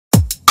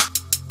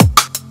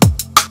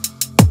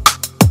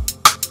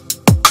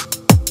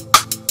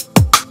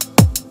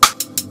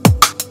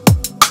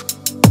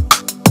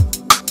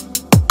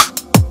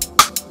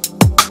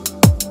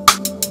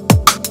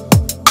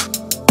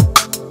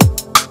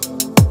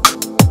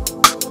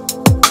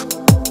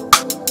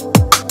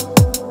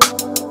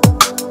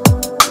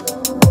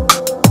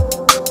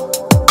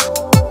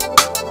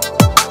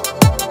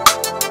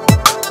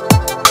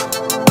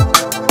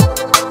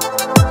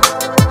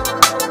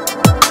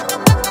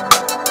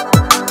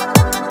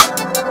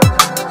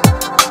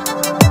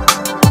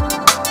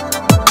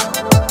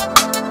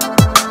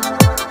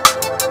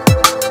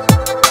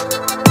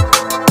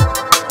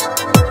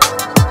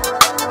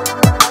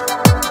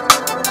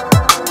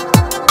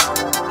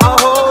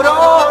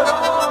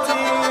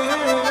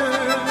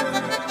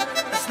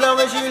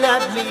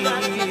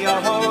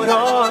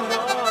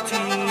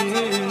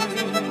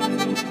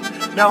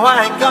No,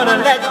 I ain't gonna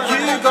let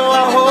you go.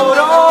 I'll hold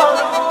on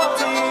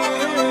to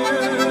you.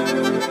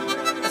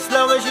 As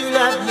long as you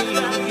let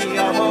me,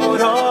 I'll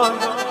hold on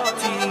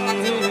to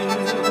you.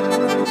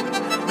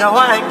 No,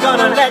 I ain't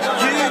gonna let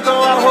you go.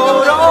 I'll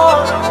hold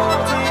on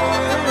to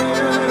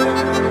you.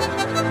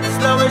 As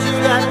long as you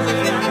let me,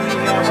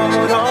 I'll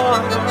hold on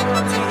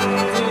to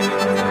you.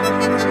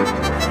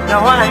 No,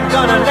 I ain't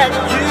gonna let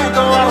you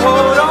go. I'll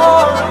hold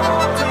on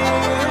to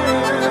you.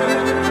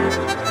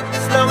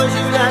 As long as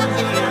you let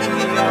me,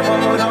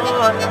 hold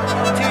on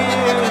to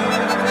you.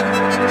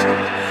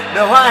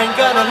 No, I ain't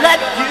gonna let